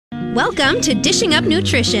Welcome to Dishing Up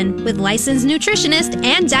Nutrition with licensed nutritionists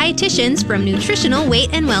and dietitians from Nutritional Weight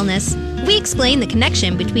and Wellness. We explain the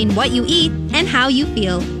connection between what you eat and how you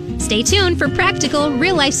feel. Stay tuned for practical,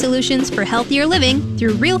 real-life solutions for healthier living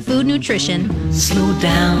through real food nutrition. Slow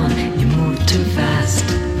down, you move too fast.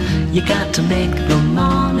 You got to make the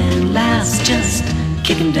morning last. Just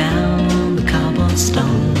kicking down the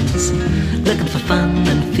cobblestones, looking for fun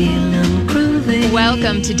and feeling groovy.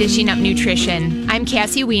 Welcome to Dishing Up Nutrition. I'm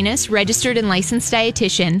Cassie Wienis, registered and licensed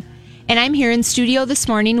dietitian, and I'm here in studio this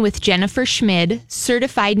morning with Jennifer Schmid,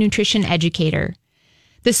 certified nutrition educator.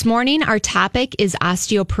 This morning, our topic is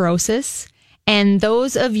osteoporosis, and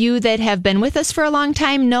those of you that have been with us for a long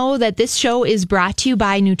time know that this show is brought to you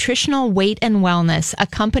by Nutritional Weight and Wellness, a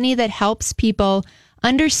company that helps people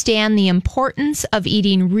understand the importance of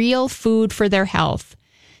eating real food for their health.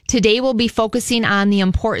 Today, we'll be focusing on the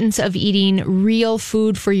importance of eating real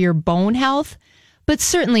food for your bone health, but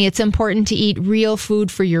certainly it's important to eat real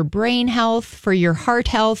food for your brain health, for your heart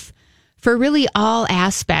health, for really all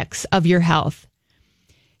aspects of your health.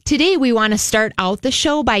 Today, we want to start out the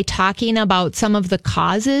show by talking about some of the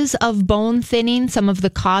causes of bone thinning, some of the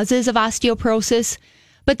causes of osteoporosis.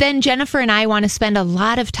 But then Jennifer and I want to spend a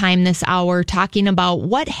lot of time this hour talking about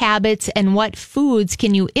what habits and what foods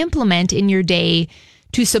can you implement in your day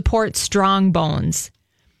to support strong bones.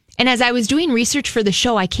 And as I was doing research for the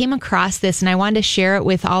show, I came across this and I wanted to share it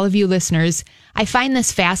with all of you listeners. I find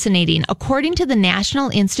this fascinating. According to the National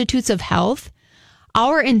Institutes of Health,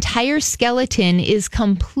 our entire skeleton is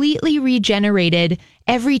completely regenerated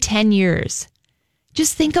every 10 years.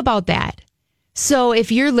 Just think about that. So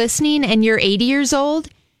if you're listening and you're 80 years old,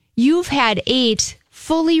 you've had 8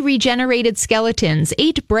 fully regenerated skeletons,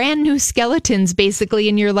 8 brand new skeletons basically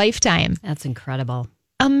in your lifetime. That's incredible.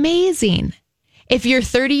 Amazing. If you're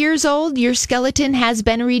 30 years old, your skeleton has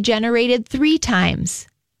been regenerated 3 times.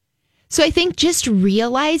 So I think just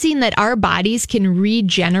realizing that our bodies can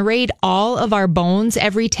regenerate all of our bones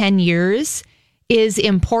every 10 years is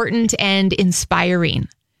important and inspiring.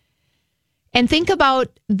 And think about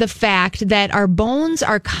the fact that our bones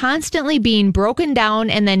are constantly being broken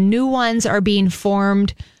down and then new ones are being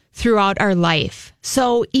formed throughout our life.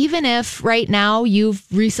 So even if right now you've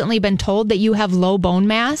recently been told that you have low bone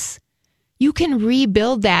mass, you can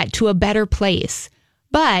rebuild that to a better place.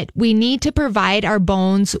 But we need to provide our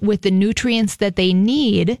bones with the nutrients that they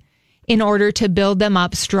need in order to build them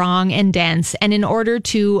up strong and dense and in order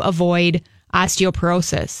to avoid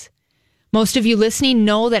osteoporosis. Most of you listening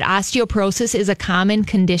know that osteoporosis is a common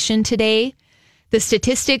condition today. The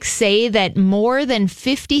statistics say that more than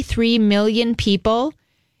 53 million people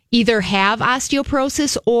either have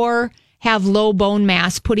osteoporosis or have low bone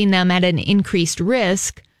mass, putting them at an increased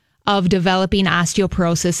risk of developing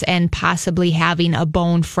osteoporosis and possibly having a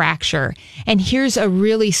bone fracture. And here's a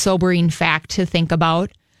really sobering fact to think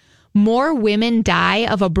about. More women die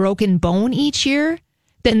of a broken bone each year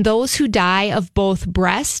than those who die of both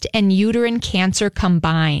breast and uterine cancer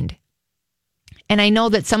combined. And I know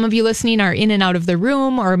that some of you listening are in and out of the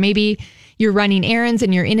room, or maybe you're running errands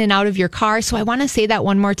and you're in and out of your car. So I want to say that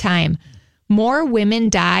one more time. More women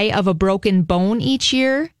die of a broken bone each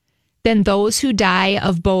year than those who die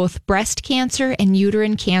of both breast cancer and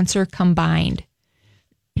uterine cancer combined.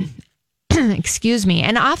 Excuse me.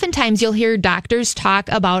 And oftentimes you'll hear doctors talk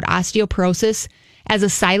about osteoporosis as a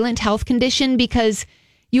silent health condition because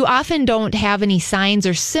you often don't have any signs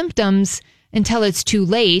or symptoms until it's too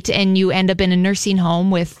late and you end up in a nursing home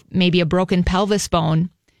with maybe a broken pelvis bone.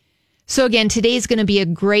 So again, today's going to be a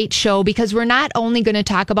great show because we're not only going to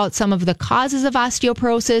talk about some of the causes of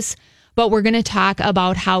osteoporosis, but we're going to talk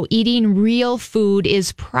about how eating real food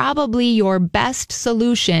is probably your best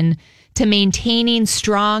solution to maintaining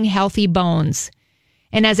strong, healthy bones.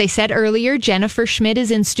 And as I said earlier, Jennifer Schmid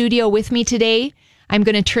is in studio with me today. I'm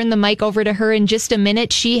going to turn the mic over to her in just a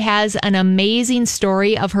minute. She has an amazing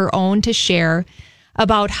story of her own to share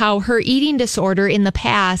about how her eating disorder in the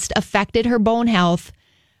past affected her bone health.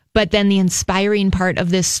 But then the inspiring part of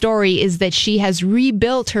this story is that she has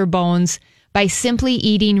rebuilt her bones by simply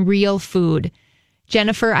eating real food.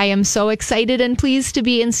 Jennifer, I am so excited and pleased to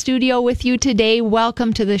be in studio with you today.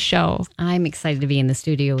 Welcome to the show. I'm excited to be in the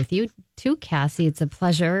studio with you too, Cassie. It's a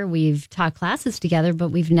pleasure. We've taught classes together, but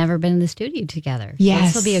we've never been in the studio together. Yes. So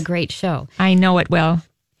this will be a great show. I know it will.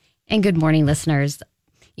 And good morning, listeners.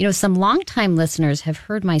 You know, some longtime listeners have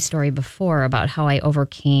heard my story before about how I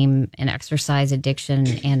overcame an exercise addiction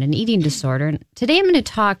and an eating disorder. And today I'm going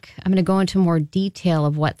to go into more detail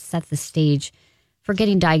of what set the stage for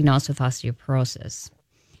getting diagnosed with osteoporosis.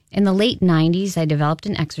 In the late 90s, I developed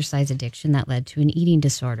an exercise addiction that led to an eating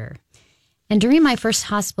disorder. And during my first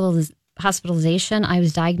hospitalization, I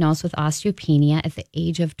was diagnosed with osteopenia at the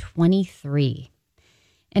age of 23.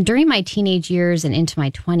 And during my teenage years and into my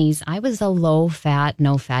 20s, I was a low-fat,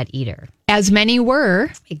 no-fat eater. As many were.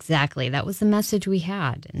 Exactly. That was the message we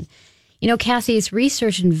had. And, Cassie, it's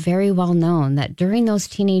researched and very well known that during those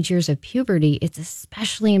teenage years of puberty, it's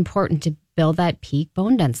especially important to build that peak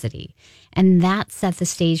bone density. And that set the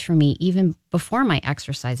stage for me even before my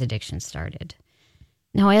exercise addiction started.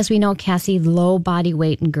 Now, as we know, Cassie, low body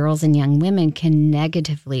weight in girls and young women can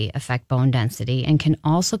negatively affect bone density and can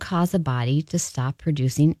also cause the body to stop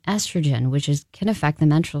producing estrogen, which can affect the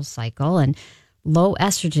menstrual cycle. And low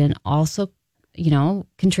estrogen also,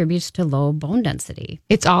 contributes to low bone density.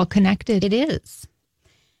 It's all connected. It is.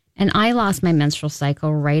 And I lost my menstrual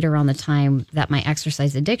cycle right around the time that my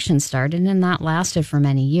exercise addiction started, and that lasted for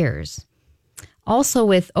many years. Also,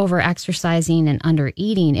 with over-exercising and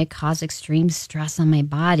under-eating, it caused extreme stress on my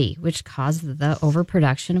body, which caused the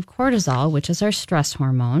overproduction of cortisol, which is our stress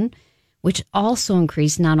hormone, which also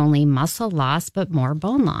increased not only muscle loss, but more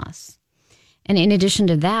bone loss. And in addition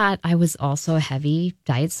to that, I was also a heavy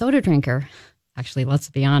diet soda drinker. Actually, let's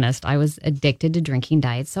be honest, I was addicted to drinking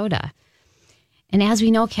diet soda. And as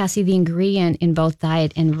we know, Cassie, the ingredient in both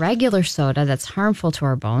diet and regular soda that's harmful to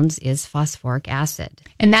our bones is phosphoric acid.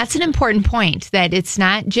 And that's an important point, that it's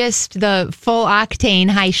not just the full octane,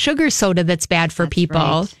 high sugar soda that's bad for people,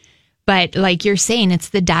 right. But like you're saying, it's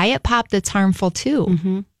the diet pop that's harmful too.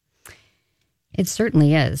 Mm-hmm. It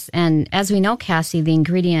certainly is. And as we know, Cassie, the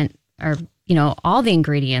ingredient, or, all the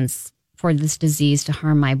ingredients for this disease to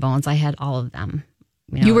harm my bones, I had all of them.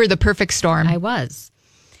 You were the perfect storm. I was.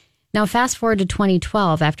 Now, fast forward to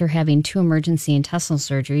 2012, after having 2 emergency intestinal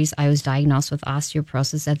surgeries, I was diagnosed with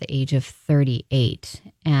osteoporosis at the age of 38.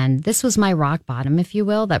 And this was my rock bottom, if you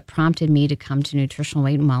will, that prompted me to come to Nutritional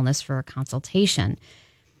Weight and Wellness for a consultation.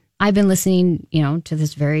 I've been listening, to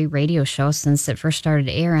this very radio show since it first started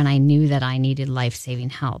to air, and I knew that I needed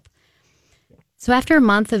life-saving help. So after a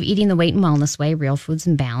month of eating the Weight and Wellness way, real foods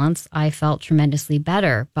and balance, I felt tremendously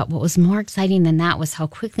better. But what was more exciting than that was how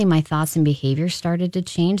quickly my thoughts and behaviors started to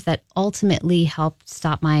change that ultimately helped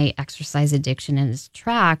stop my exercise addiction in its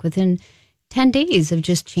track within 10 days of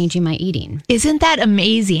just changing my eating. Isn't that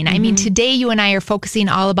amazing? Mm-hmm. I mean, today you and I are focusing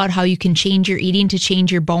all about how you can change your eating to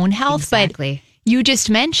change your bone health. Exactly. But you just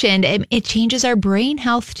mentioned it changes our brain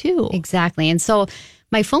health too. Exactly. And so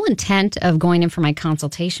my full intent of going in for my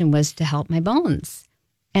consultation was to help my bones.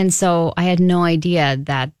 And so I had no idea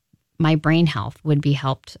that my brain health would be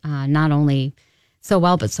helped not only so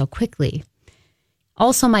well, but so quickly.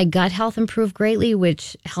 Also, my gut health improved greatly,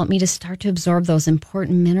 which helped me to start to absorb those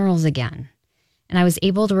important minerals again. And I was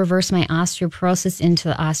able to reverse my osteoporosis into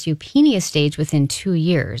the osteopenia stage within 2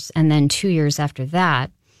 years. And then 2 years after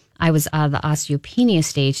that, I was out of the osteopenia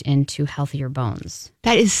stage into healthier bones.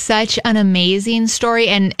 That is such an amazing story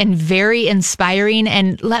and very inspiring.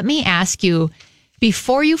 And let me ask you,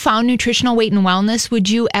 before you found Nutritional Weight and Wellness,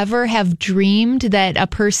 would you ever have dreamed that a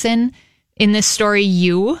person in this story,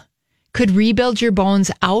 you, could rebuild your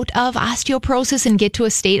bones out of osteoporosis and get to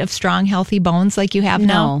a state of strong, healthy bones like you have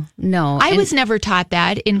now? No. I was never taught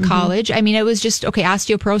that in college. I mean, it was just, okay,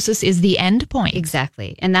 osteoporosis is the end point.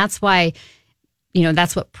 Exactly. And that's why,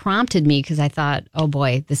 that's what prompted me, because I thought, oh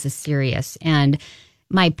boy, this is serious. And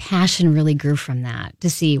my passion really grew from that, to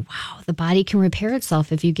see, wow, the body can repair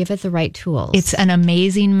itself if you give it the right tools. It's an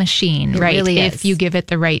amazing machine, right? Really is. If you give it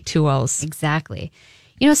the right tools. Exactly.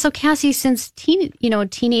 So Cassie, since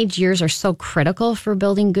teenage years are so critical for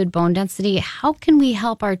building good bone density, how can we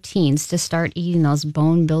help our teens to start eating those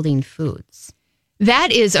bone-building foods?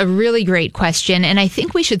 That is a really great question, and I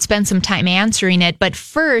think we should spend some time answering it. But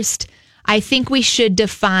first, I think we should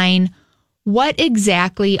define what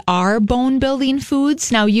exactly are bone-building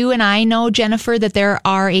foods. Now, you and I know, Jennifer, that there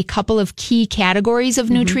are a couple of key categories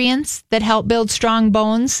of nutrients that help build strong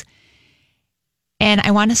bones. And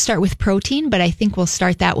I want to start with protein, but I think we'll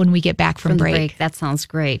start that when we get back from break. That sounds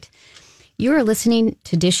great. You are listening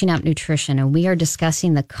to Dishing Up Nutrition, and we are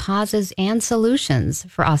discussing the causes and solutions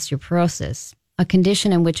for osteoporosis, a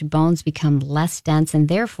condition in which bones become less dense and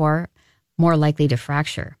therefore more likely to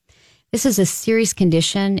fracture. This is a serious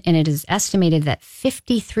condition, and it is estimated that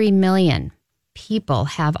 53 million people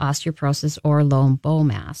have osteoporosis or low bone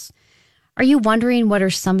mass. Are you wondering what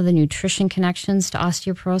are some of the nutrition connections to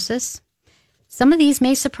osteoporosis? Some of these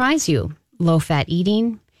may surprise you. Low-fat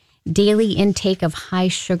eating, daily intake of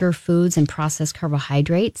high-sugar foods and processed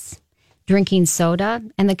carbohydrates, drinking soda,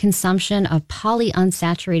 and the consumption of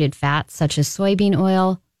polyunsaturated fats such as soybean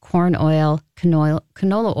oil, corn oil,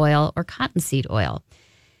 canola oil, or cottonseed oil.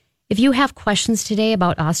 If you have questions today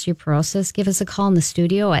about osteoporosis, give us a call in the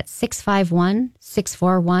studio at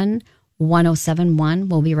 651-641-1037. 1071.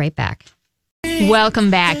 We'll be right back.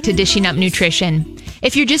 Welcome back to Dishing Up Nutrition.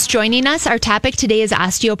 If you're just joining us, our topic today is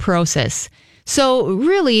osteoporosis. So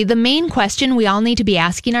really, the main question we all need to be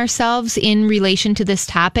asking ourselves in relation to this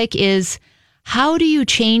topic is, how do you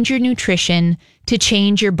change your nutrition to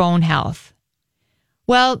change your bone health?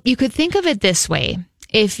 Well, you could think of it this way.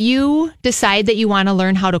 If you decide that you want to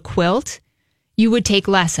learn how to quilt, you would take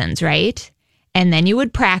lessons, right? And then you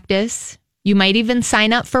would practice. You might even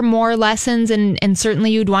sign up for more lessons, and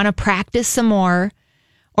certainly you'd want to practice some more.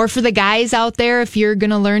 Or for the guys out there, if you're going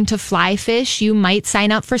to learn to fly fish, you might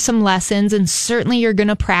sign up for some lessons, and certainly you're going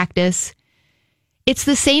to practice. It's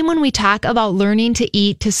the same when we talk about learning to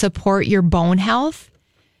eat to support your bone health.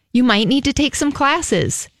 You might need to take some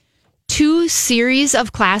classes. 2 series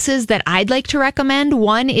of classes that I'd like to recommend.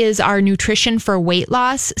 One is our Nutrition for Weight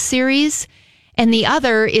Loss series, and the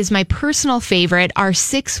other is my personal favorite, our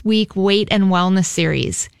 6-week Weight and Wellness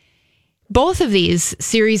series. Both of these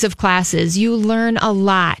series of classes, you learn a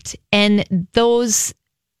lot, and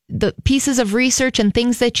the pieces of research and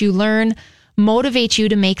things that you learn motivate you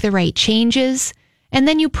to make the right changes, and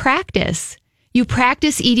then you practice. You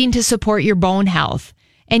practice eating to support your bone health,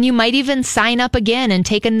 and you might even sign up again and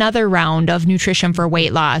take another round of Nutrition for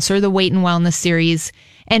Weight Loss or the Weight and Wellness series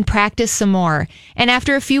and practice some more. And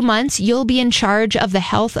after a few months, you'll be in charge of the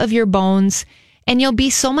health of your bones, and you'll be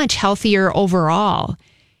so much healthier overall.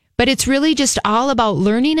 But it's really just all about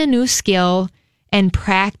learning a new skill and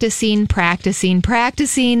practicing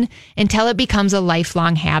until it becomes a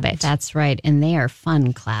lifelong habit. That's right. And they are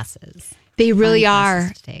fun classes. They really are.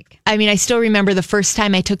 To take. I mean, I still remember the first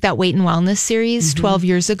time I took that Weight and Wellness series 12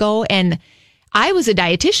 years ago, and I was a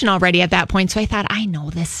dietitian already at that point, so I thought, I know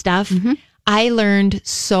this stuff. I learned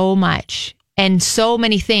so much, and so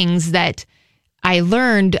many things that I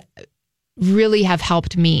learned really have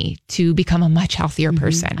helped me to become a much healthier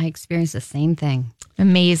person. I experienced the same thing.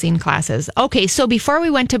 Amazing classes. Okay, so before we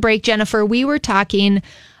went to break, Jennifer, we were talking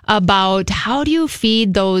about how do you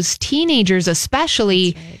feed those teenagers,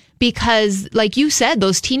 especially because, like you said,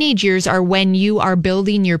 those teenage years are when you are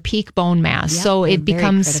building your peak bone mass. Yep, so it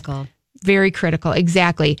becomes very critical.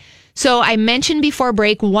 Exactly. So I mentioned before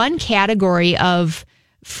break, one category of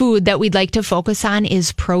food that we'd like to focus on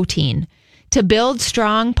is protein. To build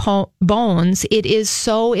strong bones, it is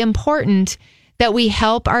so important that we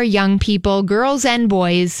help our young people, girls and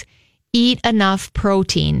boys, eat enough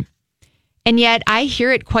protein. And yet I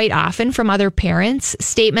hear it quite often from other parents,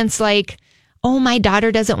 statements like, oh, my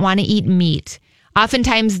daughter doesn't want to eat meat.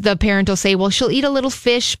 Oftentimes the parent will say, well, she'll eat a little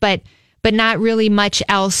fish, but not really much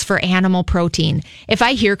else for animal protein. If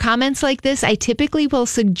I hear comments like this, I typically will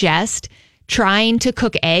suggest trying to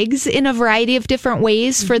cook eggs in a variety of different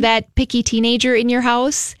ways for that picky teenager in your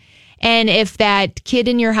house. And if that kid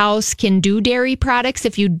in your house can do dairy products,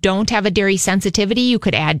 if you don't have a dairy sensitivity, you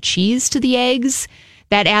could add cheese to the eggs.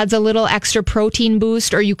 That adds a little extra protein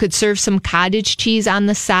boost, or you could serve some cottage cheese on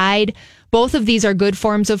the side. Both of these are good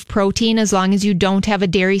forms of protein as long as you don't have a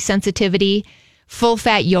dairy sensitivity. Full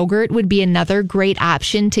fat yogurt would be another great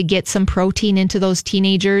option to get some protein into those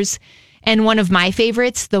teenagers. And one of my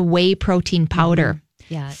favorites, the whey protein powder.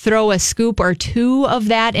 Yeah. Throw a scoop or 2 of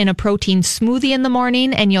that in a protein smoothie in the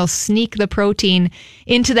morning, and you'll sneak the protein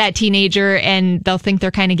into that teenager, and they'll think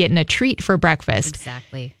they're kind of getting a treat for breakfast.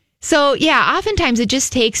 Exactly. So yeah, oftentimes it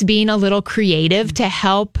just takes being a little creative to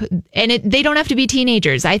help, and they don't have to be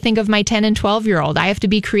teenagers. I think of my 10 and 12-year-old. I have to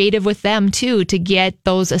be creative with them too to get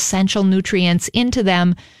those essential nutrients into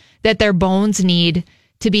them that their bones need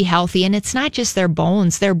to be healthy. And it's not just their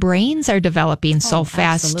bones, their brains are developing so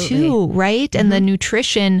fast too, right? And the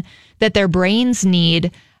nutrition that their brains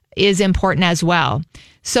need is important as well.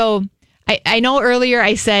 So I know earlier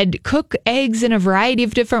I said cook eggs in a variety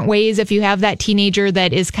of different ways. If you have that teenager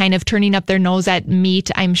that is kind of turning up their nose at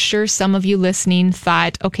meat, I'm sure some of you listening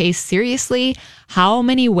thought, okay, seriously, how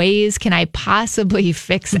many ways can I possibly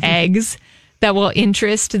fix eggs that will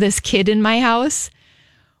interest this kid in my house?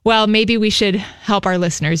 Well, maybe we should help our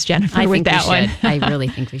listeners, Jennifer, with that one. I really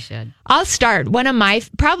think we should. I'll start. One of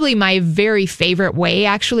probably my very favorite way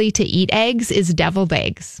actually to eat eggs is deviled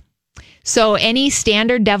eggs. So any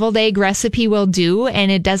standard deviled egg recipe will do,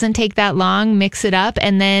 and it doesn't take that long. Mix it up,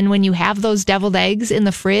 and then when you have those deviled eggs in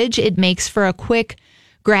the fridge, it makes for a quick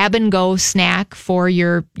grab and go snack for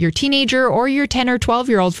your teenager or your 10 or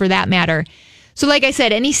 12-year-old for that matter. So like I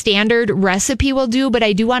said, any standard recipe will do, but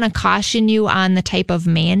I do want to caution you on the type of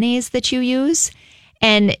mayonnaise that you use.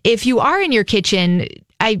 And if you are in your kitchen,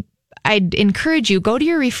 I'd encourage you, go to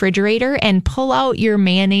your refrigerator and pull out your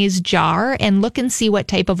mayonnaise jar and look and see what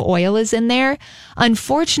type of oil is in there.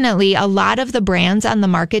 Unfortunately, a lot of the brands on the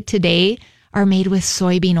market today are made with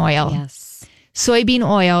soybean oil. Yes. Soybean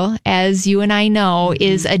oil, as you and I know,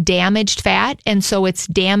 is a damaged fat, and so it's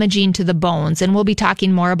damaging to the bones. And we'll be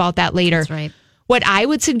talking more about that later. That's right. What I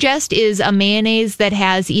would suggest is a mayonnaise that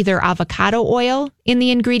has either avocado oil in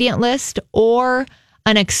the ingredient list or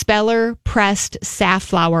an expeller pressed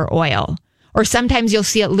safflower oil. Or sometimes you'll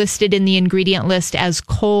see it listed in the ingredient list as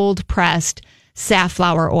cold pressed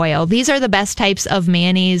safflower oil. These are the best types of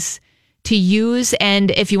mayonnaise to use.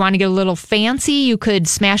 And if you want to get a little fancy, you could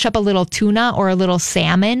smash up a little tuna or a little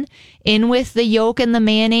salmon in with the yolk and the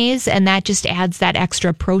mayonnaise, and that just adds that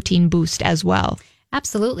extra protein boost as well.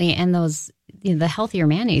 Absolutely. And those, the healthier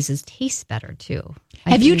mayonnaises taste better too.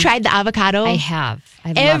 Have you tried the avocado? I have. I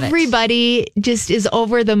love Everybody just is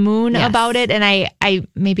over the moon about it. And I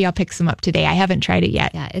maybe I'll pick some up today. I haven't tried it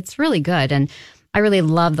yet. Yeah, it's really good. And I really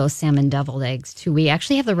love those salmon deviled eggs too. We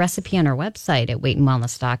actually have the recipe on our website at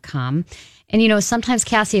weightandwellness.com. And, sometimes,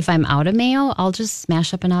 Cassie, if I'm out of mayo, I'll just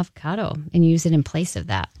smash up an avocado and use it in place of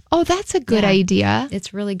that. Oh, that's a good idea.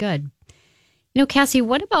 It's really good. Cassie,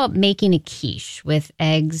 what about making a quiche with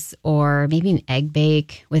eggs or maybe an egg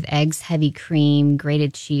bake with eggs, heavy cream,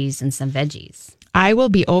 grated cheese, and some veggies? I will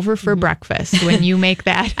be over for breakfast when you make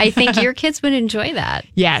that. I think your kids would enjoy that.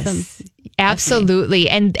 Yes, absolutely.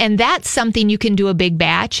 And that's something you can do a big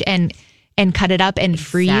batch and cut it up and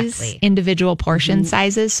freeze individual portion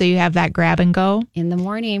sizes so you have that grab and go. In the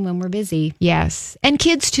morning when we're busy. Yes. And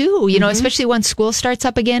kids too, especially when school starts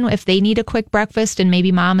up again, if they need a quick breakfast and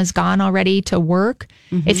maybe mom is gone already to work,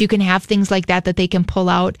 if you can have things like that they can pull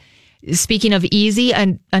out. Speaking of easy,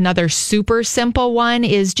 another super simple one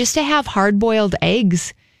is just to have hard-boiled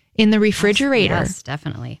eggs in the refrigerator. Yes,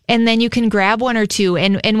 definitely. And then you can grab one or two.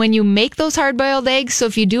 And when you make those hard-boiled eggs, so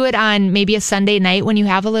if you do it on maybe a Sunday night when you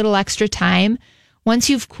have a little extra time, once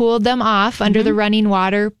you've cooled them off under the running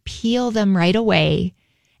water, peel them right away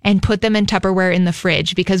and put them in Tupperware in the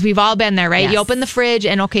fridge, because we've all been there, right? Yes. You open the fridge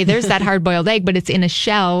and okay, there's that hard-boiled egg, but it's in a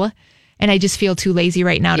shell. And I just feel too lazy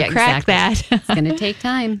right now to crack that. It's going to take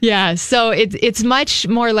time. Yeah. So it's much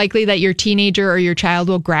more likely that your teenager or your child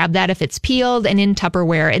will grab that if it's peeled and in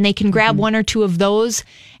Tupperware. And they can grab one or two of those,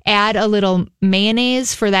 add a little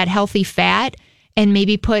mayonnaise for that healthy fat, and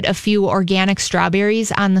maybe put a few organic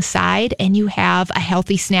strawberries on the side, and you have a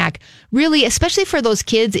healthy snack. Really, especially for those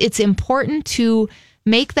kids, it's important to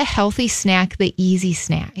make the healthy snack the easy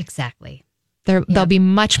snack. Exactly. They'll be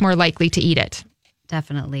much more likely to eat it.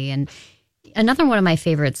 Definitely. And another one of my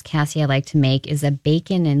favorites, Cassie, I like to make is a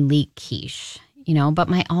bacon and leek quiche. But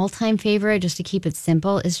my all-time favorite, just to keep it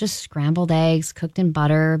simple, is just scrambled eggs cooked in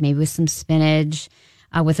butter, maybe with some spinach,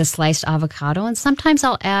 with a sliced avocado. And sometimes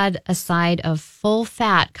I'll add a side of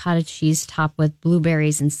full-fat cottage cheese topped with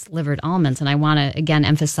blueberries and slivered almonds. And I want to, again,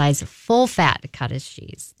 emphasize full-fat cottage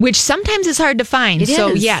cheese. Which sometimes is hard to find.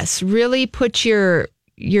 So, yes, really put your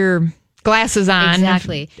glasses on.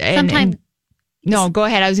 Exactly. Sometimes... No, go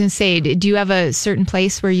ahead. I was going to say, do you have a certain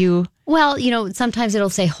place where you... Well, sometimes it'll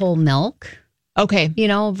say whole milk. Okay.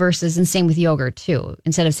 Versus, and same with yogurt too.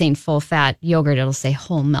 Instead of saying full fat yogurt, it'll say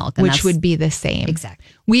whole milk. And which would be the same. Exactly.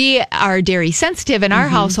 We are dairy sensitive in our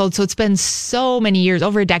household, so it's been so many years,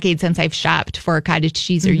 over a decade since I've shopped for cottage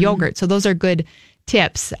cheese or yogurt. So those are good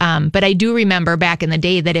tips. But I do remember back in the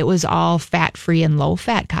day that it was all fat-free and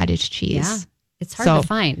low-fat cottage cheese. Yeah. It's hard to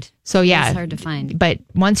find. So yeah. It's hard to find. But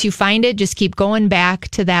once you find it, just keep going back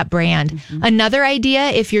to that brand. Another idea,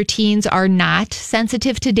 if your teens are not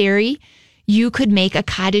sensitive to dairy, you could make a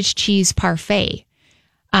cottage cheese parfait.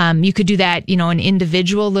 You could do that, in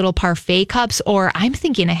individual little parfait cups, or I'm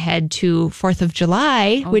thinking ahead to 4th of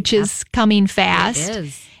July, which is coming fast. It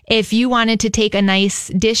is. If you wanted to take a nice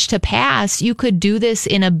dish to pass, you could do this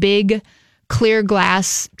in a big clear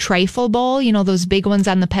glass trifle bowl, those big ones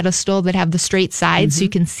on the pedestal that have the straight sides, so you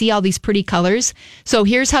can see all these pretty colors. So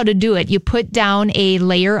here's how to do it. You put down a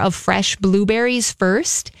layer of fresh blueberries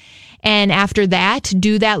first, and after that,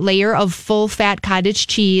 do that layer of full-fat cottage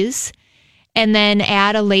cheese, and then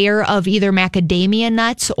add a layer of either macadamia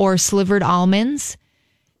nuts or slivered almonds.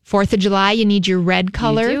 4th of July, you need your red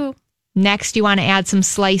color. You do. Next, you want to add some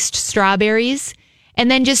sliced strawberries. And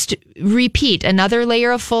then just repeat another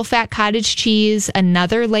layer of full-fat cottage cheese,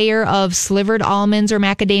 another layer of slivered almonds or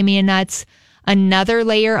macadamia nuts, another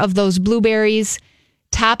layer of those blueberries.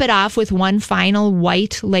 Top it off with one final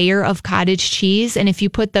white layer of cottage cheese. And if you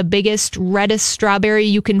put the biggest, reddest strawberry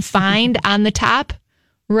you can find on the top,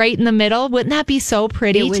 right in the middle, wouldn't that be so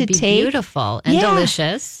pretty to take? It would be beautiful and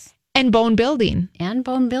delicious. And bone building.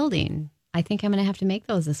 I think I'm going to have to make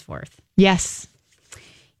those this 4th. Yes.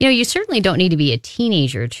 You certainly don't need to be a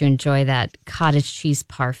teenager to enjoy that cottage cheese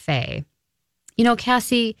parfait.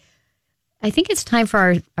 Cassie, I think it's time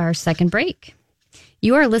for our second break.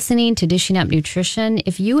 You are listening to Dishing Up Nutrition.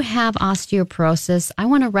 If you have osteoporosis, I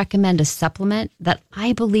want to recommend a supplement that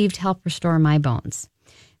I believe to help restore my bones.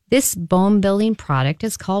 This bone building product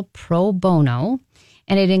is called Pro Bono,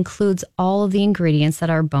 and it includes all of the ingredients that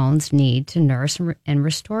our bones need to nourish and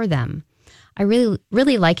restore them. I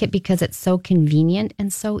really like it because it's so convenient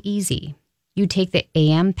and so easy. You take the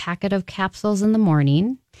AM packet of capsules in the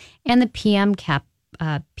morning and the PM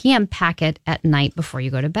packet at night before you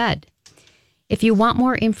go to bed. If you want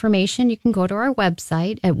more information, you can go to our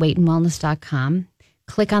website at weightandwellness.com,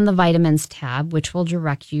 click on the vitamins tab, which will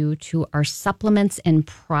direct you to our supplements and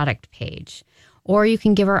product page. Or you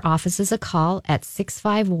can give our offices a call at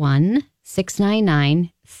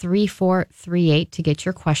 651-699-3438 to get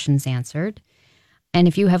your questions answered. And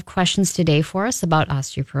if you have questions today for us about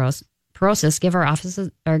osteoporosis, give our offices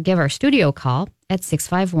or give our studio a call at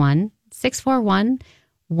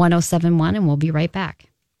 651-641-1071, and we'll be right back.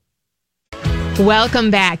 Welcome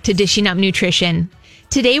back to Dishing Up Nutrition.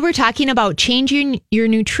 Today we're talking about changing your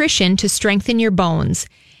nutrition to strengthen your bones.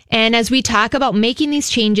 And as we talk about making these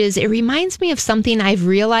changes, it reminds me of something I've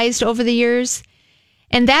realized over the years.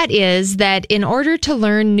 And that is that in order to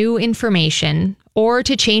learn new information or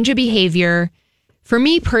to change a behavior, for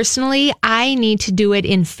me personally, I need to do it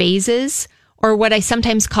in phases, or what I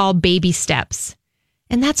sometimes call baby steps.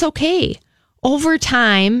 And that's okay. Over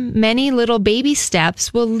time, many little baby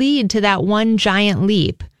steps will lead to that one giant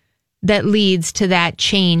leap that leads to that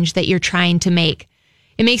change that you're trying to make.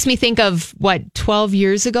 It makes me think of 12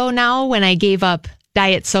 years ago now when I gave up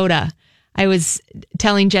diet soda. I was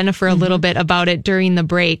telling Jennifer a little bit about it during the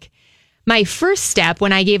break. My first step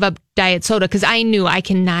when I gave up diet soda, because I knew I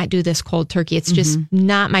cannot do this cold turkey. It's just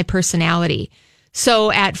not my personality.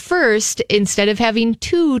 So at first, instead of having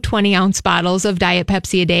 2 20-ounce bottles of Diet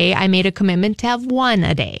Pepsi a day, I made a commitment to have 1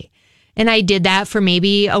 a day. And I did that for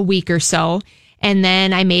maybe a week or so. And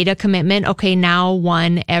then I made a commitment, okay, now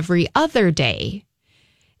 1 every other day.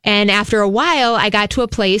 And after a while, I got to a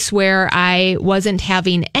place where I wasn't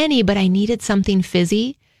having any, but I needed something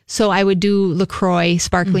fizzy. So I would do LaCroix,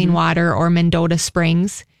 sparkling water, or Mendota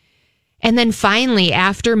Springs. And then finally,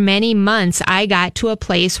 after many months, I got to a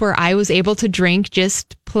place where I was able to drink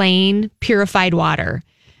just plain purified water.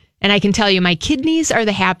 And I can tell you, my kidneys are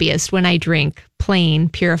the happiest when I drink plain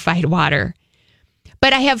purified water.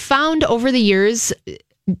 But I have found over the years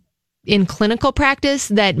in clinical practice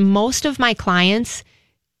that most of my clients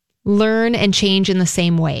learn and change in the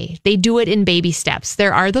same way. They do it in baby steps.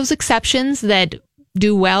 There are those exceptions that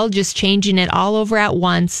do well just changing it all over at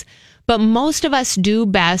once. But most of us do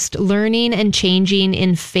best learning and changing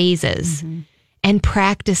in phases and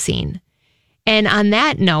practicing. And on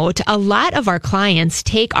that note, a lot of our clients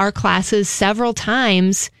take our classes several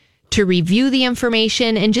times to review the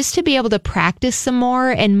information and just to be able to practice some more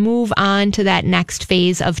and move on to that next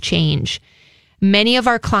phase of change. Many of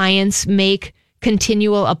our clients make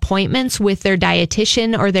continual appointments with their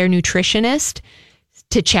dietitian or their nutritionist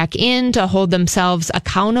to check in, to hold themselves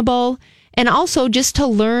accountable, and also just to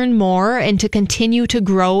learn more and to continue to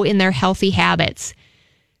grow in their healthy habits.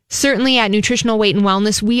 Certainly at Nutritional Weight and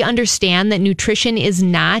Wellness, we understand that nutrition is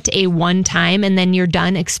not a one-time and then you're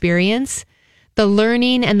done experience. The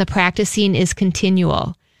learning and the practicing is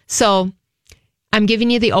continual. So I'm giving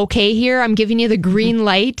you the okay here. I'm giving you the green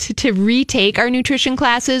light to retake our nutrition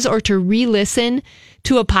classes or to re-listen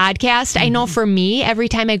to a podcast. I know for me, every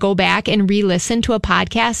time I go back and re-listen to a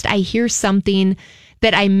podcast, I hear something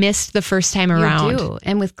that I missed the first time around. You do.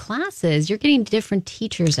 And with classes, you're getting different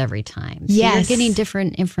teachers every time. So yes. You're getting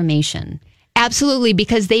different information. Absolutely,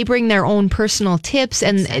 because they bring their own personal tips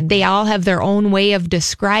and they all have their own way of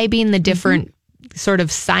describing the different sort of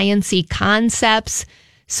sciencey concepts.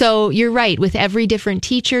 So you're right. With every different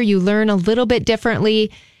teacher, you learn a little bit differently.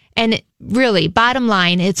 And really, bottom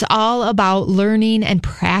line, it's all about learning and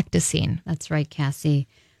practicing. That's right, Cassie.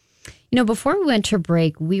 You know, before we went to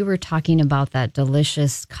break, we were talking about that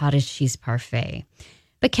delicious cottage cheese parfait.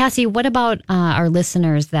 But Cassie, what about our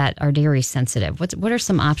listeners that are dairy sensitive? What are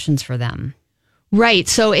some options for them? Right.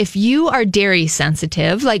 So if you are dairy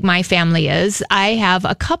sensitive, like my family is, I have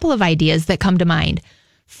a couple of ideas that come to mind.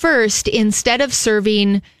 First, instead of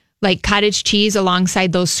serving like cottage cheese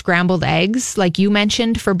alongside those scrambled eggs, like you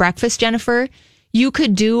mentioned for breakfast, Jennifer, you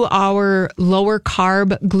could do our lower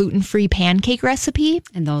carb gluten-free pancake recipe.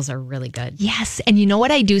 And those are really good. Yes. And you know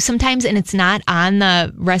what I do sometimes, and it's not on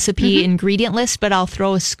the recipe ingredient list, but I'll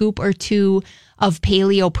throw a scoop or 2 of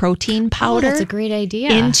paleo protein powder. Oh, that's a great idea.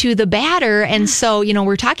 Into the batter. And so, you know,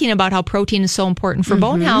 we're talking about how protein is so important for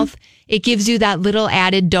bone health. It gives you that little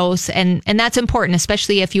added dose. And that's important,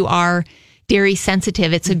 especially if you are dairy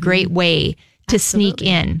sensitive, it's a great way to sneak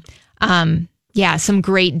in. Some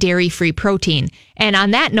great dairy-free protein. And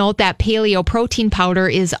on that note, that paleo protein powder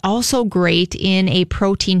is also great in a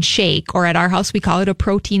protein shake, or at our house, we call it a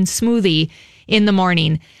protein smoothie in the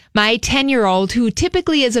morning. My 10-year-old, who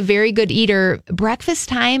typically is a very good eater, breakfast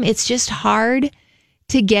time, it's just hard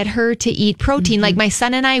to get her to eat protein. Like my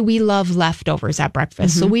son and I, we love leftovers at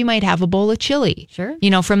breakfast. So we might have a bowl of chili,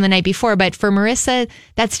 from the night before. But for Marissa,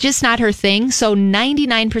 that's just not her thing. So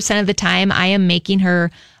 99% of the time, I am making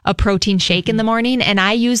her a protein shake in the morning. And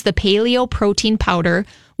I use the paleo protein powder,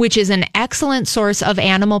 which is an excellent source of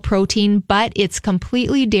animal protein, but it's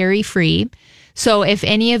completely dairy-free. So if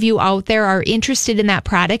any of you out there are interested in that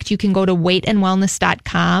product, you can go to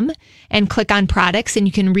weightandwellness.com and click on products, and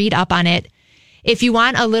you can read up on it. If you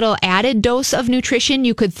want a little added dose of nutrition,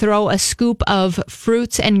 you could throw a scoop of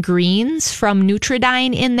fruits and greens from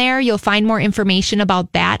Nutridyne in there. You'll find more information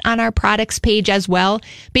about that on our products page as well.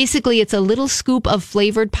 Basically, it's a little scoop of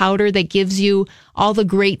flavored powder that gives you all the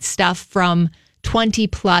great stuff from 20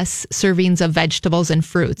 plus servings of vegetables and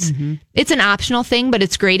fruits. It's an optional thing, but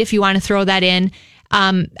it's great if you want to throw that in.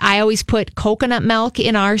 I always put coconut milk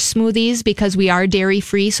in our smoothies because we are dairy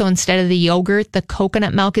free. So instead of the yogurt, the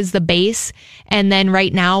coconut milk is the base. And then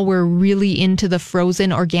right now we're really into the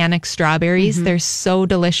frozen organic strawberries. They're so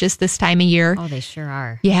delicious this time of year. Oh, they sure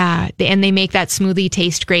are. Yeah. And they make that smoothie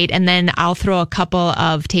taste great. And then I'll throw a couple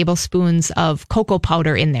of tablespoons of cocoa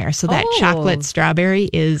powder in there. So that chocolate strawberry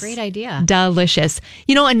is great idea. Delicious.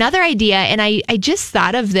 Another idea, and I just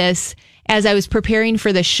thought of this as I was preparing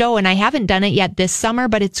for the show, and I haven't done it yet this summer,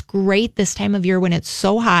 but it's great this time of year when it's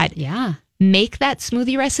so hot. Yeah. Make that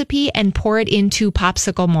smoothie recipe and pour it into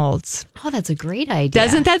popsicle molds. Oh, that's a great idea.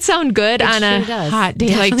 Doesn't that sound good on a hot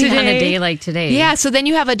day like today? On a day like today. Yeah, so then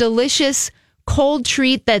you have a delicious cold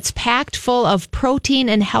treat that's packed full of protein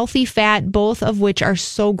and healthy fat, both of which are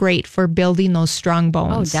so great for building those strong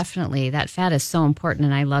bones. Oh, definitely. That fat is so important,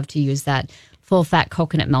 and I love to use that full fat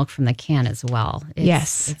coconut milk from the can as well.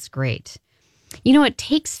 It's great. It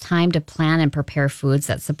takes time to plan and prepare foods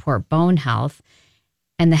that support bone health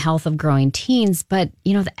and the health of growing teens, but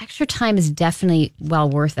the extra time is definitely well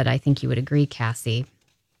worth it. I think you would agree, Cassie.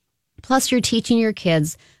 Plus, you're teaching your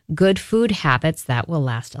kids good food habits that will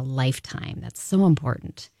last a lifetime. That's so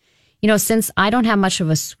important. Since I don't have much of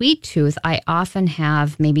a sweet tooth, I often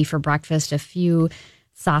have maybe for breakfast a few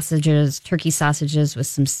turkey sausages with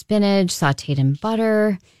some spinach sauteed in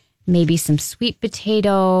butter, maybe some sweet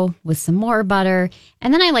potato with some more butter.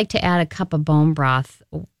 And then I like to add a cup of bone broth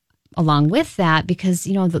along with that because,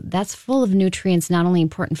 that's full of nutrients, not only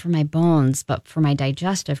important for my bones, but for my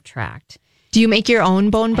digestive tract. Do you make your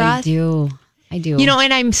own bone broth? I do.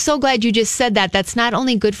 And I'm so glad you just said that. That's not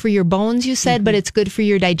only good for your bones, you said, but it's good for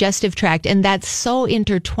your digestive tract. And that's so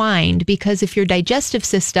intertwined because if your digestive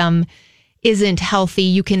system isn't healthy,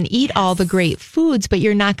 you can eat all the great foods, but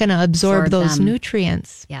you're not going to absorb those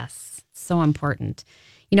nutrients. Yes, so important.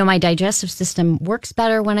 My digestive system works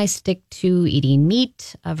better when I stick to eating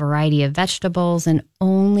meat, a variety of vegetables, and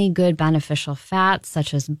only good beneficial fats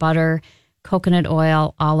such as butter, coconut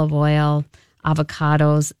oil, olive oil,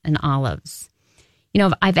 avocados, and olives.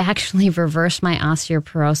 I've actually reversed my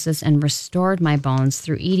osteoporosis and restored my bones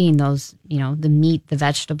through eating those, the meat, the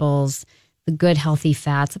vegetables, the good healthy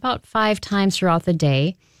fats about 5 times throughout the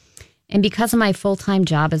day. And because of my full-time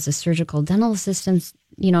job as a surgical dental assistant,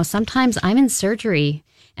 sometimes I'm in surgery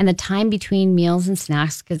and the time between meals and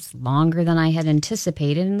snacks gets longer than I had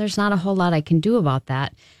anticipated. And there's not a whole lot I can do about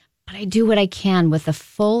that. But I do what I can with the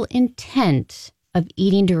full intent of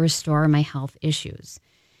eating to restore my health issues.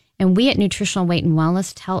 And we at Nutritional Weight and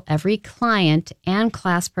Wellness tell every client and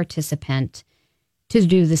class participant to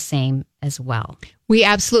do the same as well. We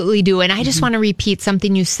absolutely do. And I just want to repeat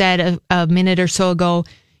something you said a minute or so ago.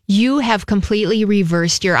 You have completely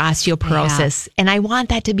reversed your osteoporosis. And I want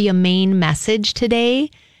that to be a main message today.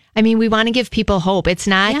 I mean, we want to give people hope. It's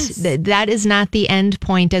not, that is not the end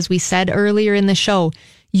point. As we said earlier in the show,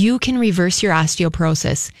 you can reverse your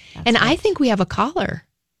osteoporosis. That's right. I think we have a caller.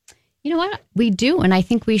 You know what? We do. And I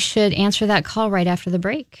think we should answer that call right after the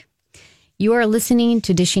break. You are listening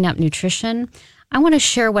to Dishing Up Nutrition. I want to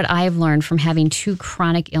share what I've learned from having 2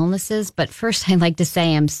 chronic illnesses. But first, I'd like to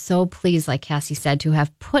say I'm so pleased, like Cassie said, to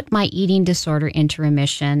have put my eating disorder into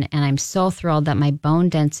remission. And I'm so thrilled that my bone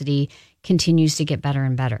density continues to get better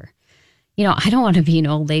and better. I don't want to be an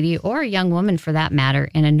old lady or a young woman for that matter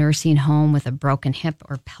in a nursing home with a broken hip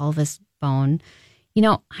or pelvis bone.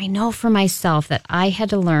 I know for myself that I had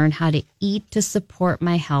to learn how to eat to support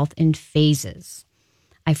my health in phases.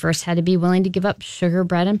 I first had to be willing to give up sugar,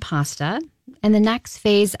 bread, and pasta. And the next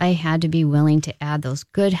phase, I had to be willing to add those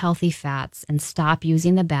good, healthy fats and stop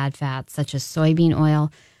using the bad fats, such as soybean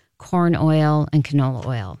oil, corn oil, and canola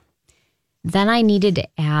oil. Then I needed to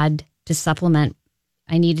add a supplement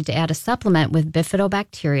with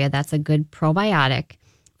bifidobacteria. That's a good probiotic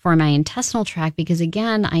for my intestinal tract because,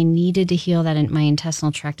 again, I needed to heal that in my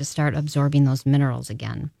intestinal tract to start absorbing those minerals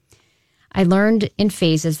again. I learned in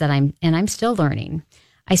phases I'm still learning.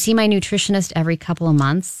 I see my nutritionist every couple of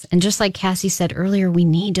months. And just like Cassie said earlier, we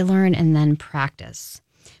need to learn and then practice.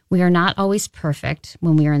 We are not always perfect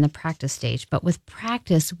when we are in the practice stage, but with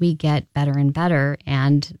practice, we get better and better.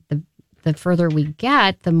 And the further we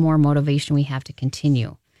get, the more motivation we have to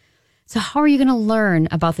continue. So how are you going to learn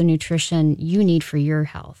about the nutrition you need for your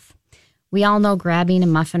health? We all know grabbing a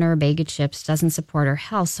muffin or a bag of chips doesn't support our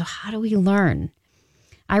health. So how do we learn?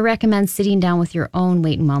 I recommend sitting down with your own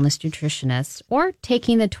weight and wellness nutritionist or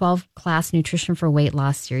taking the 12-class Nutrition for Weight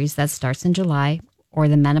Loss series that starts in July or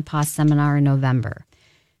the menopause seminar in November.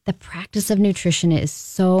 The practice of nutrition is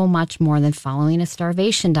so much more than following a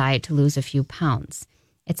starvation diet to lose a few pounds.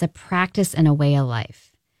 It's a practice and a way of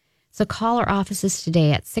life. So call our offices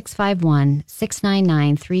today at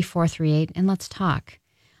 651-699-3438 and let's talk.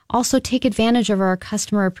 Also, take advantage of our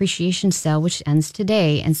customer appreciation sale, which ends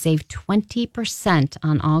today, and save 20%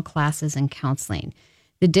 on all classes and counseling.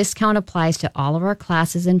 The discount applies to all of our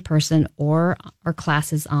classes in person or our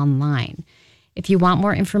classes online. If you want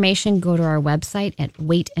more information, go to our website at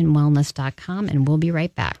weightandwellness.com, and we'll be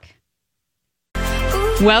right back.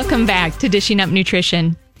 Welcome back to Dishing Up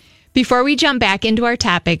Nutrition. Before we jump back into our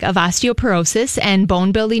topic of osteoporosis and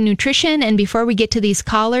bone-building nutrition, and before we get to these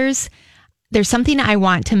callers, there's something I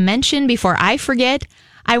want to mention before I forget.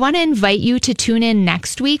 I want to invite you to tune in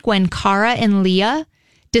next week when Cara and Leah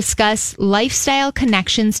discuss lifestyle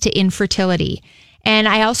connections to infertility. And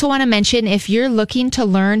I also want to mention if you're looking to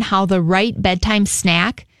learn how the right bedtime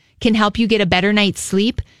snack can help you get a better night's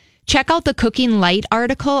sleep, check out the Cooking Light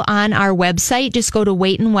article on our website. Just go to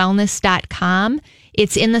weightandwellness.com.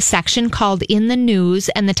 It's in the section called In the News,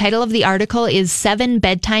 and the title of the article is 7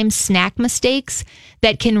 Bedtime Snack Mistakes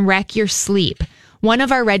That Can Wreck Your Sleep. One of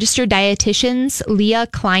our registered dietitians, Leah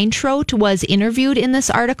Kleintrout, was interviewed in this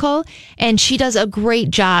article, and she does a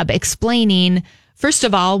great job explaining, first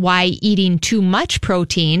of all, why eating too much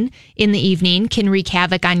protein in the evening can wreak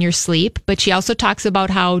havoc on your sleep. But she also talks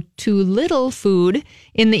about how too little food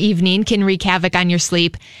in the evening can wreak havoc on your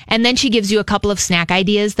sleep. And then she gives you a couple of snack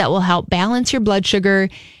ideas that will help balance your blood sugar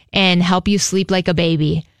and help you sleep like a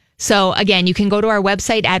baby. So again, you can go to our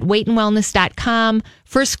website at weightandwellness.com.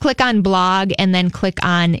 First click on blog and then click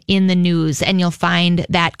on In the News, and you'll find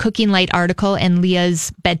that Cooking Light article and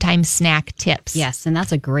Leah's bedtime snack tips. Yes, and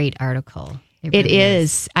that's a great article. It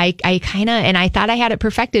is. I kind of, and I thought I had it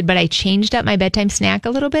perfected, but I changed up my bedtime snack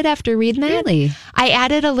a little bit after reading that. Really? I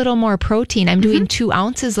added a little more protein. I'm doing 2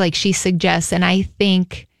 ounces like she suggests, and I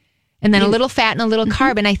think, and then a little fat and a little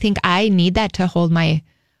carb, and I think I need that to hold my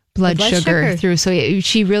blood sugar through. So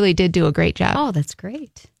she really did do a great job. Oh, that's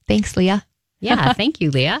great. Thanks, Leah. Yeah, thank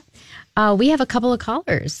you, Leah. We have a couple of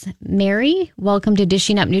callers. Mary, welcome to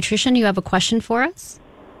Dishing Up Nutrition. You have a question for us?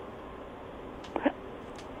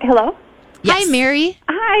 Hello? Yes. Hi, Mary.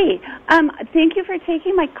 Hi. Thank you for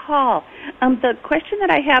taking my call. The question that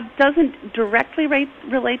I have doesn't directly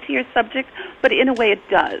relate to your subject, but in a way it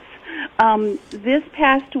does. This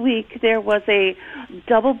past week, there was a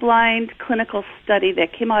double-blind clinical study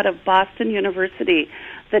that came out of Boston University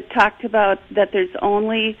that talked about that there's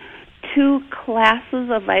only 2 classes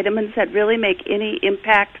of vitamins that really make any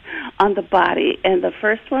impact on the body. And the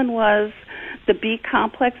first one was the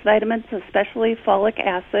B-complex vitamins, especially folic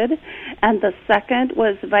acid, and the second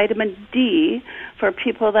was vitamin D for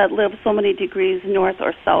people that live so many degrees north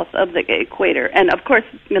or south of the equator. And, of course,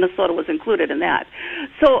 Minnesota was included in that.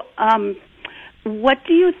 So what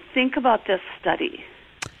do you think about this study?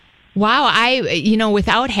 Wow.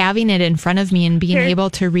 Without having it in front of me and being able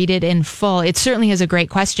to read it in full, it certainly is a great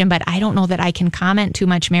question, but I don't know that I can comment too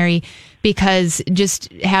much, Mary, because just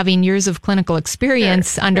having years of clinical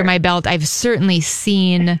experience under my belt, I've certainly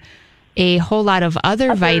seen a whole lot of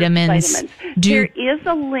other vitamins. There is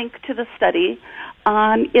a link to the study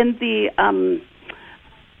in the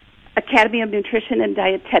Academy of Nutrition and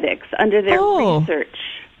Dietetics under their research.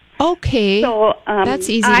 Okay. So that's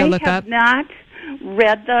easy to look up. I have not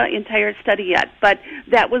read the entire study yet, but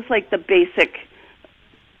that was like the basic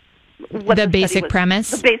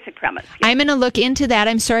premise. The basic premise. Yeah. I'm going to look into that.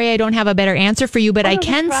 I'm sorry I don't have a better answer for you, but I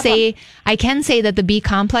can say that the B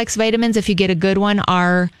complex vitamins, if you get a good one,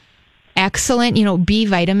 are excellent. B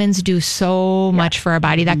vitamins do so much for our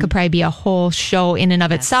body. That could probably be a whole show in and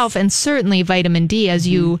of itself. And certainly vitamin D, as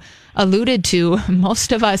you alluded to,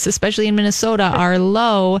 most of us, especially in Minnesota, are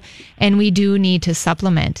low, and we do need to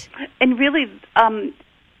supplement. And really,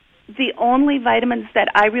 the only vitamins that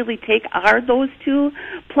I really take are those two,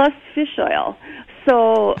 plus fish oil.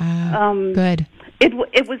 So good.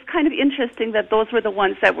 It was kind of interesting that those were the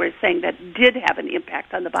ones that were saying that did have an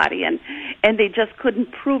impact on the body, and they just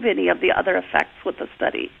couldn't prove any of the other effects with the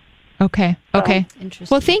study. Okay. Interesting.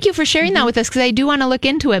 Well, thank you for sharing that with us, because I do want to look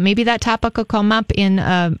into it. Maybe that topic will come up in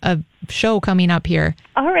a show coming up here.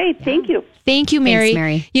 All right. Thank you. Thank you, Mary.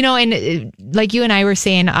 Thanks, Mary. And like you and I were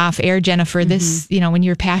saying off air, Jennifer, this, when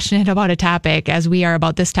you're passionate about a topic, as we are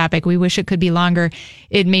about this topic, we wish it could be longer.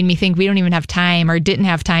 It made me think we don't even have time, or didn't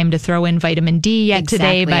have time, to throw in vitamin D yet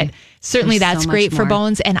today, but certainly that's so great for more.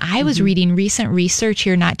 bones. And I was reading recent research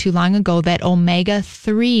here not too long ago that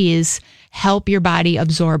omega-3s help your body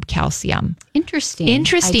absorb calcium. Interesting.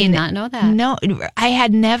 I did not know that. No, I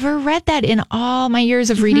had never read that in all my years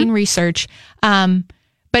of reading research.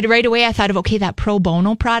 But right away I thought of, that pro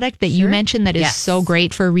bono product that you mentioned that is so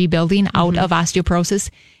great for rebuilding out of osteoporosis.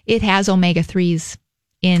 It has omega-3s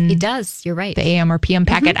in It does. You're right. the AM or PM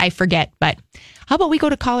packet. I forget, but how about we go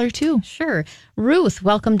to caller 2? Sure. Ruth,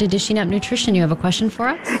 welcome to Dishing Up Nutrition. You have a question for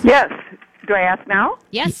us? Yes. Do I ask now?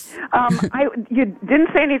 Yes. You didn't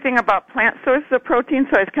say anything about plant sources of protein,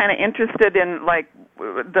 so I was kind of interested in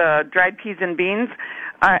the dried peas and beans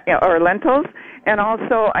or lentils. And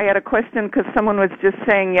also, I had a question because someone was just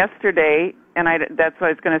saying yesterday, and that's why I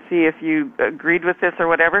was going to see if you agreed with this or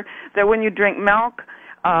whatever, that when you drink milk,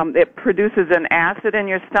 it produces an acid in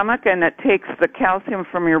your stomach, and it takes the calcium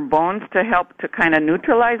from your bones to help to kind of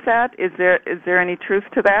neutralize that. Is there any truth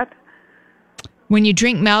to that? When you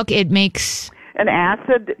drink milk, it makes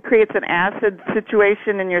creates an acid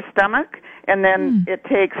situation in your stomach, and then it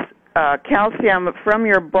takes calcium from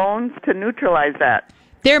your bones to neutralize that.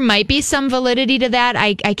 There might be some validity to that.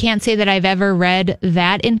 I can't say that I've ever read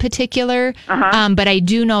that in particular, but I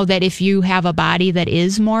do know that if you have a body that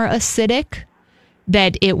is more acidic,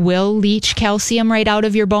 that it will leach calcium right out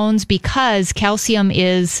of your bones, because calcium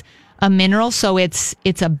is a mineral, so it's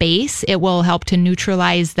a base. It will help to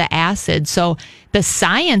neutralize the acid. So the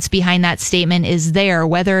science behind that statement is there.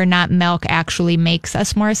 Whether or not milk actually makes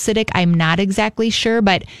us more acidic, I'm not exactly sure.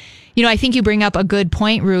 But, I think you bring up a good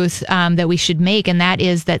point, Ruth, that we should make, and that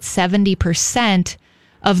is that 70%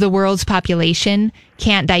 of the world's population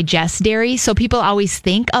can't digest dairy. So people always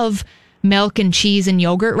think of milk and cheese and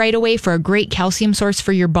yogurt right away for a great calcium source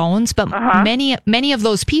for your bones. But many of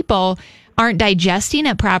those people aren't digesting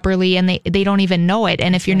it properly, and they don't even know it.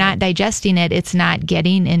 And if you're not digesting it, it's not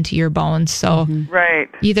getting into your bones. So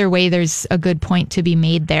either way, there's a good point to be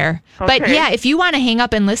made there. Okay. But yeah, if you want to hang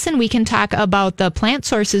up and listen, we can talk about the plant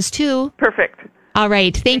sources too. Perfect. All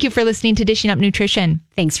right. Thank you for listening to Dishing Up Nutrition.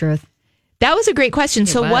 Thanks, Ruth. That was a great question.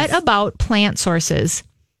 So what about plant sources?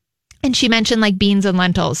 And she mentioned like beans and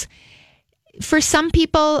lentils. For some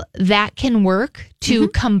people, that can work to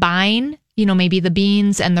combine, maybe the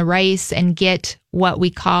beans and the rice and get what we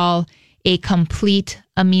call a complete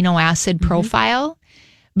amino acid profile.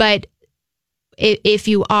 But if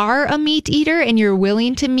you are a meat eater and you're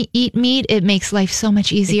willing to eat meat, it makes life so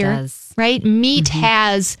much easier. It does. Right? Meat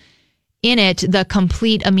has in it the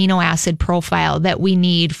complete amino acid profile that we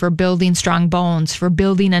need for building strong bones, for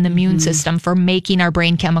building an immune system, for making our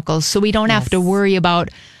brain chemicals. So we don't have to worry about,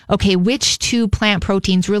 which two plant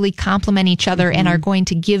proteins really complement each other and are going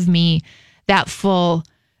to give me that full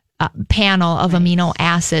panel of amino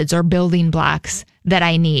acids or building blocks that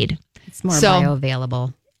I need. It's more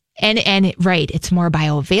bioavailable. And it's more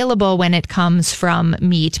bioavailable when it comes from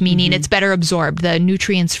meat, meaning it's better absorbed. The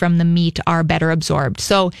nutrients from the meat are better absorbed.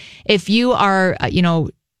 So if you are,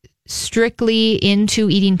 strictly into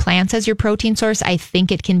eating plants as your protein source, I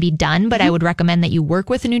think it can be done, but I would recommend that you work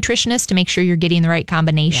with a nutritionist to make sure you're getting the right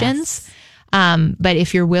combinations. But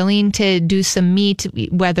if you're willing to do some meat,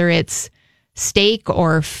 whether it's steak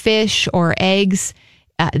or fish or eggs,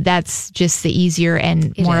 that's just the easier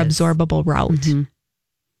and more absorbable route.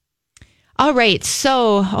 All right.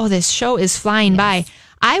 So, this show is flying by.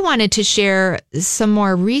 I wanted to share some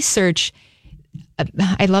more research.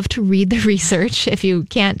 I love to read the research, if you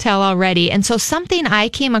can't tell already. And so something I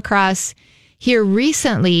came across here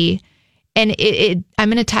recently, and I'm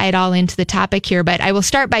going to tie it all into the topic here, but I will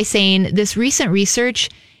start by saying this recent research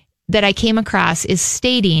that I came across is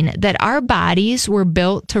stating that our bodies were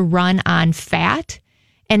built to run on fat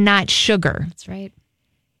and not sugar. That's right.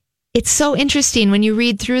 It's so interesting when you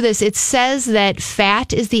read through this. It says that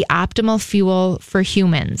fat is the optimal fuel for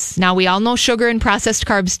humans. Now, we all know sugar and processed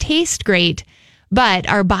carbs taste great, but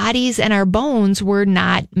our bodies and our bones were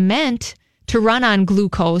not meant to run on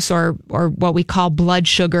glucose or what we call blood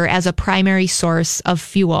sugar as a primary source of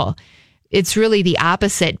fuel. It's really the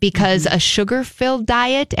opposite, because a sugar-filled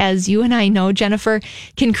diet, as you and I know, Jennifer,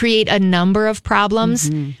 can create a number of problems.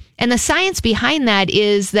 And the science behind that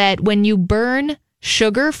is that when you burn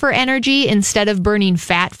sugar for energy instead of burning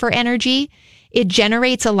fat for energy, it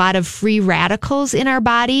generates a lot of free radicals in our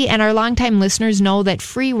body. And our longtime listeners know that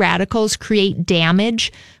free radicals create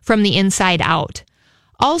damage from the inside out.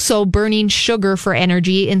 Also, burning sugar for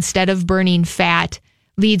energy instead of burning fat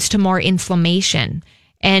leads to more inflammation.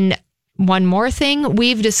 And one more thing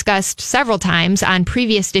we've discussed several times on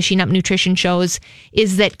previous Dishing Up Nutrition shows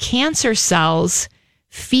is that cancer cells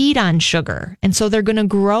feed on sugar. And so they're going to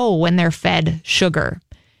grow when they're fed sugar.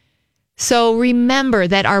 So remember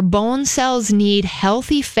that our bone cells need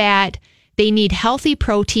healthy fat, they need healthy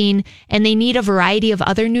protein, and they need a variety of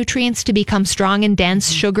other nutrients to become strong and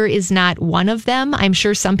dense. Sugar is not one of them. I'm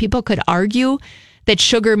sure some people could argue that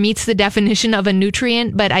sugar meets the definition of a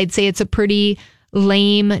nutrient, but I'd say it's a pretty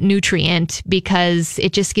lame nutrient because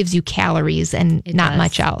it just gives you calories and not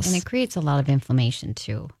much else. And it creates a lot of inflammation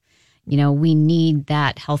too. You know, we need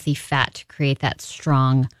that healthy fat to create that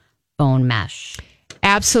strong bone mesh.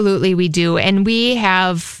 Absolutely, we do. And we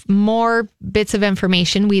have more bits of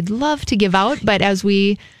information we'd love to give out. But as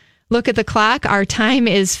we look at the clock, our time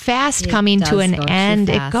is fast coming to an end.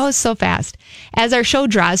 It goes so fast. As our show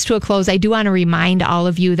draws to a close, I do want to remind all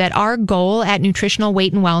of you that our goal at Nutritional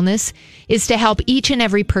Weight and Wellness is to help each and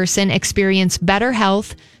every person experience better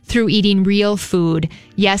health through eating real food.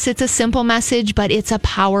 Yes, it's a simple message, but it's a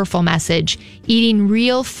powerful message. Eating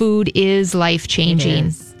real food is life-changing.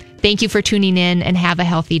 Thank you for tuning in and have a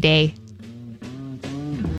healthy day.